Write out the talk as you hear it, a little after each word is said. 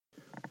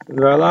The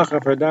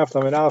Halacha for Daf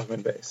Lamed Aleph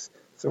Min Beis.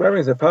 So Rabbi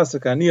brings a pasuk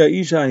Aniya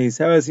Isha and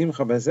Yisheves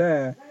Imcha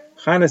Bazeh.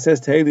 Chana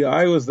says to Eli,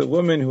 I was the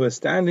woman who was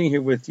standing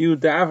here with you,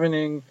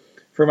 davening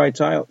for my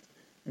child.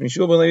 And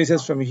Yeshua ben Levi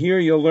says, from here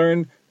you'll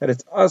learn that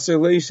it's Aser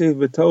Leishev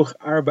B'toch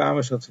Arba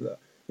Amos Shel Tefillah.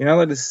 You're not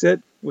allowed to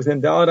sit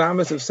within Daled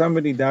Amos of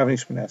somebody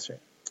davening Shmoneh Esrei.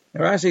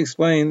 Now Rashi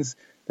explains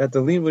that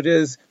the limud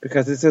is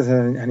because it says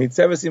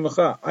Hanitzeves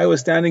Imcha. I was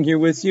standing here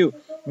with you,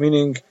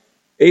 meaning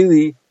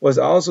Eli was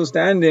also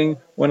standing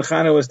when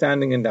Chana was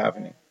standing in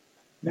davening.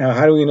 Now,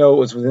 how do we know it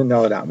was within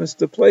Daled Amos?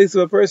 The place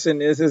of a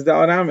person is his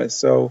Daled Amos.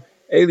 So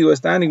Eli was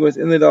standing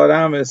within the Daled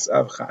Amos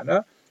of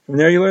Chana. From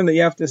there you learn that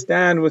you have to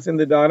stand within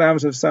the Daled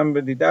Amos of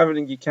somebody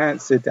davening. You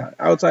can't sit down.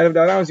 Outside of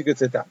Daled Amos, you could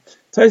sit down.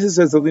 Taisa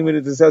says the limit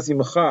is Sasi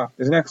Mecha.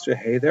 There's an extra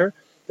hay there.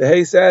 The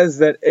hay says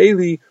that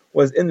Eli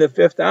was in the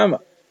fifth Amma,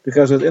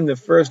 because within the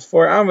first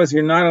four Ammas,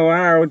 you're not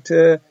allowed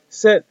to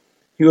sit.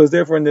 He was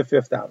therefore in the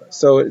fifth Amma.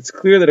 So it's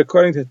clear that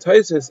according to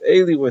Taisa,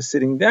 Eli was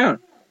sitting down.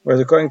 Whereas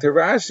according to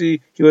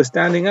Rashi, he was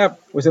standing up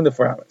within the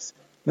four Amos.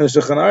 Now the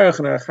Shulchan Aruch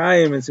and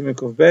Archaim and Siman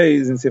Kuf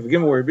Beis and Sefer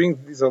Gimel were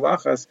bringing these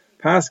halachas,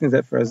 passing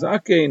that for a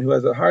zakein who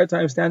has a hard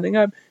time standing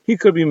up, he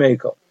could be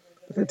mekel.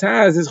 But the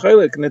Taz is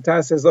chaylik, and the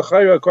Taz says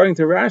l'chayra, according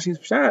to Rashi's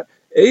pshat,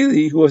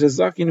 Eli, who was a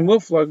zakein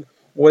muflag,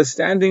 was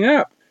standing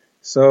up.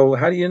 So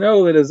how do you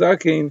know that a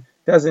zakein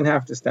doesn't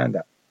have to stand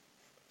up?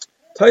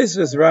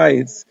 Tosfos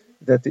writes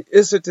that the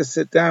issur to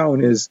sit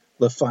down is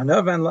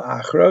lefanav and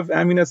la'achrav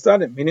and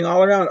minatzadim, meaning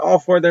all around, all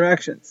four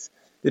directions.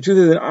 The truth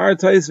is, in our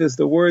Tosfos,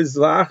 the words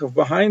la'achrav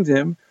behind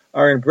him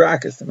are in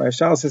brackets. The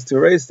Marshal says to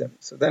erase them.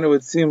 So then it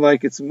would seem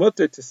like it's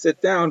mutter to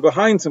sit down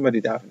behind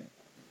somebody davening.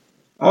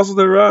 Also,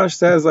 the Rosh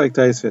says like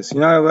Tosfos,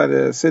 you're not allowed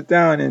to sit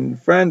down in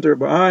front or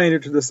behind or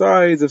to the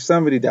sides of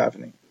somebody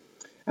davening.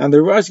 And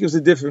the Rosh gives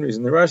a different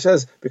reason. The Rosh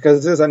says, because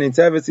it says,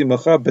 Anitzevetz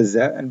Imacha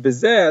Bezeh, and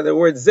Bezeh, the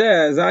word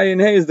Zeh,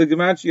 Zayin Hey, is the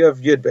gematria of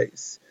Yud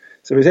Beis.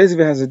 So Beis Yosef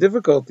has a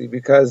difficulty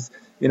because,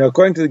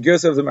 according to the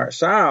Gersa of the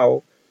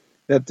Marshal,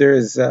 that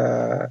there's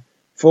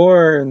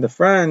 4 in the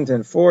front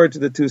and 4 to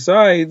the two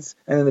sides,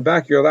 and in the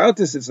back you're allowed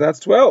to sit, so that's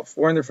 12.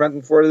 4 in the front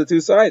and 4 to the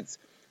two sides.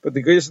 But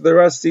the Gersa of the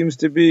Rosh seems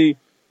to be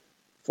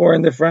 4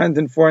 in the front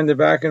and 4 in the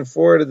back and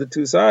 4 to the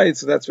two sides,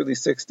 so that's really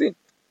 16.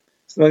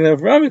 So the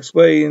Avram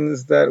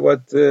explains that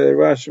what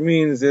Rash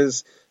means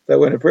is that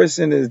when a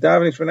person is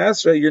davening Shmoneh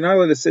Esrei, you're not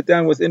allowed to sit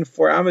down within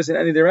 4 Amos in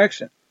any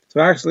direction.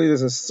 So actually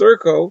there's a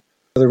circle,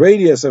 the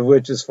radius of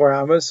which is 4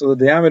 Amos, so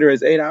the diameter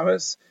is 8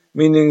 Amos,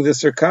 meaning the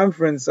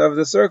circumference of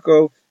the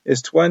circle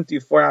is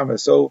 24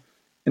 Amos. So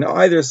in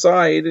either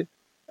side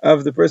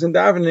of the person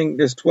davening,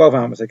 there's 12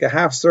 Amos, like a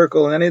half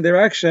circle in any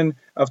direction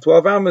of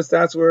 12 Amos.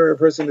 That's where a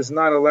person is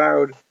not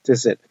allowed to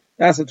sit.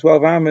 That's the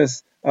 12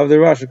 Amos of the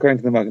Rosh according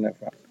to the Magen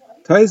Avraham.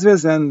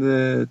 Tosfos and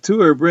the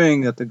Tur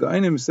bring that the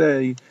Gainim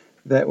say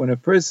that when a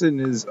person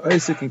is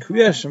Isaac in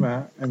Kriyas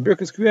Shema and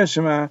Berachos Kriyas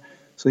Shema,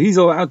 so he's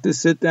allowed to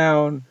sit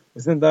down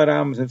within the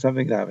Amos and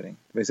something davening.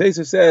 Beis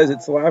Yosef says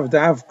it's Lav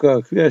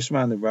Davka Kriyas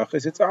Shema and the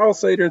Berachos. It's all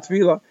Seder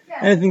Tefillah,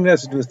 anything that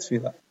has to do with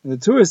Tefillah. And the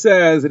Tur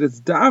says that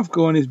it's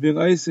Davka when he's being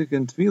Isaac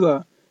in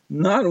Tefillah,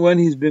 not when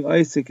he's being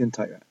Isaac in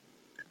Torah.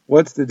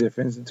 What's the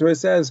difference? The Tur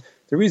says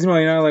the reason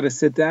why you're not allowed to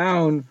sit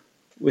down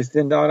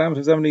within Daled Amos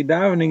of somebody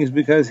davening is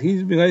because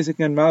he's being Isaac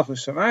in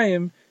Malchus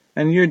Shamayim,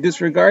 and you're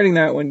disregarding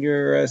that when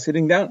you're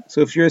sitting down.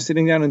 So if you're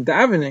sitting down and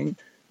davening,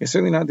 you're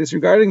certainly not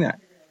disregarding that.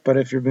 But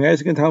if you're being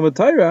Isaac in Talmud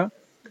Torah,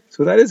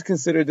 so that is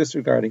considered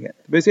disregarding it.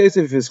 Beis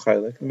Yosef is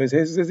chaylik, and Beis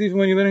Yosef says even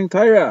when you're learning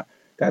Torah,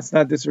 that's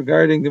not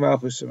disregarding the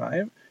Malchus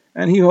Shamayim,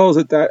 and he holds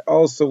that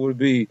also would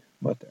be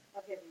mutter.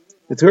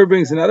 The Torah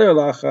brings another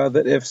halacha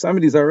that if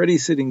somebody's already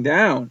sitting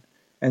down,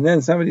 and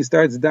then somebody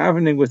starts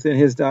davening within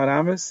his Daled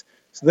Amos,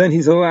 so then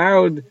he's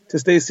allowed to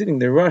stay sitting.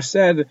 The Rosh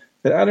said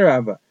that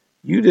Adarabba,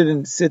 you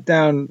didn't sit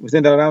down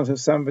within Daled Amos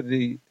of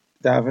somebody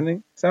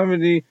davening.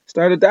 Somebody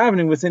started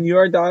davening within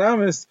your Daled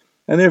Amos,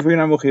 and therefore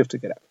you're not mechuyev to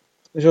get up.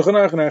 The Shulchan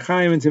Aruch and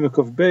Archaim and Siman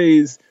Kuf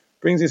Beis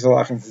brings this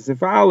halach and says,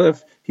 for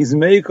Aleph, he's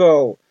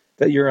mekel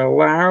that you're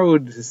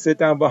allowed to sit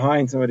down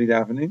behind somebody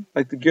davening,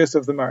 like the Gersa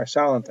of the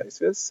Marshal and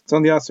Tosfos. It's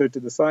on the Asur to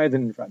the side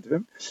and in front of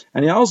him.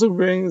 And he also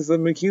brings the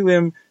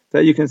Mekilim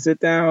that you can sit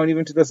down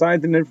even to the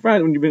side and in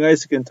front when you're being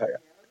Isaac in Torah.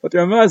 But the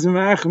Ramah is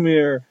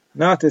machmir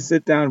not to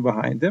sit down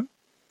behind him.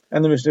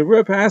 And the Mishnah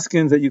Berurah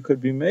paskins that you could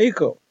be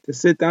mekel to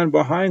sit down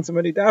behind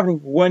somebody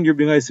davening when you're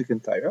being Isaac in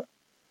Torah.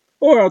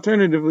 Or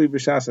alternatively,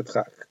 b'shas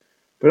atchak.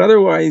 But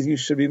otherwise, you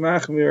should be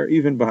machmir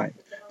even behind.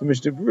 The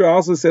Mishnah Berurah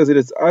also says that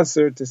it's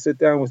asur to sit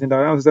down within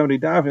Daled Amos of somebody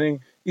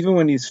davening, even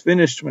when he's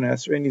finished Shmoneh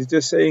Esrei, and he's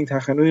just saying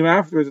tachanuim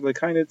afterwards, like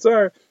kind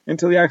tzar,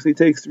 until he actually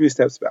takes 3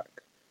 steps back.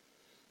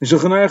 The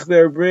Shulchan Aruch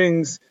there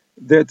brings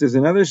that there's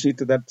another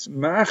shita that's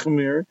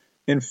machmir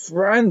in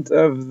front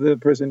of the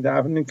person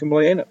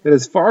davening, that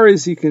as far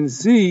as he can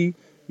see,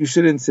 you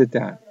shouldn't sit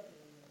down.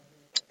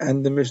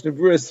 And the Mishnah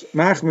Berurah is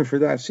machmir for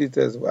that shita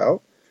as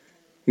well.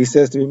 He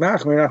says to be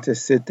machmir, not to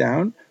sit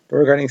down. But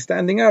regarding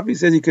standing up, he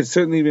says he could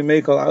certainly be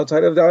mekel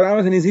outside of Daled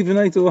Amos, and he's even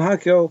like to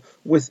hakel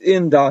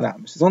within Daled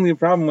Amos. It's only a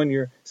problem when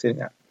you're sitting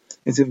down.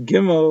 It's if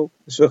Gimel,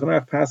 the Shulchan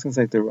Aruch passes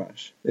like the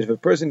Rush. If a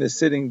person is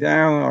sitting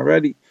down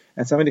already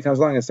and somebody comes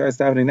along and starts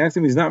davening next to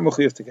him, he's not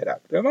mechuyev to get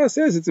up. The Rama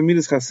says it's a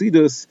midas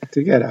chasidus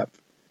to get up.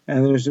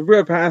 And there's the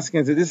Berachos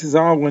passing that this is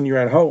all when you're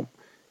at home.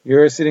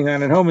 You're sitting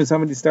down at home and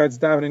somebody starts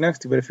davening next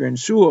to you. But if you're in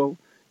shul,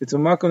 it's a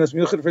makom that's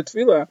miyuchad for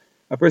tefillah.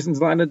 A person's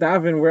lying to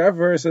daven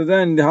wherever, so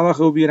then the halacha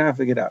will be you'd have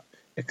to get up.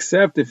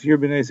 Except if you're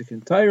b'nei Isaac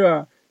and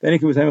Torah, then you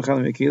can be time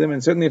mekilim.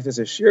 And certainly if there's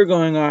a shir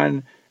going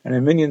on and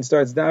a minion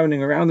starts davening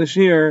around the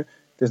shir,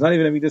 there's not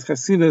even a midas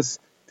chasidus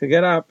to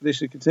get up. They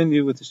should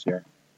continue with the shir.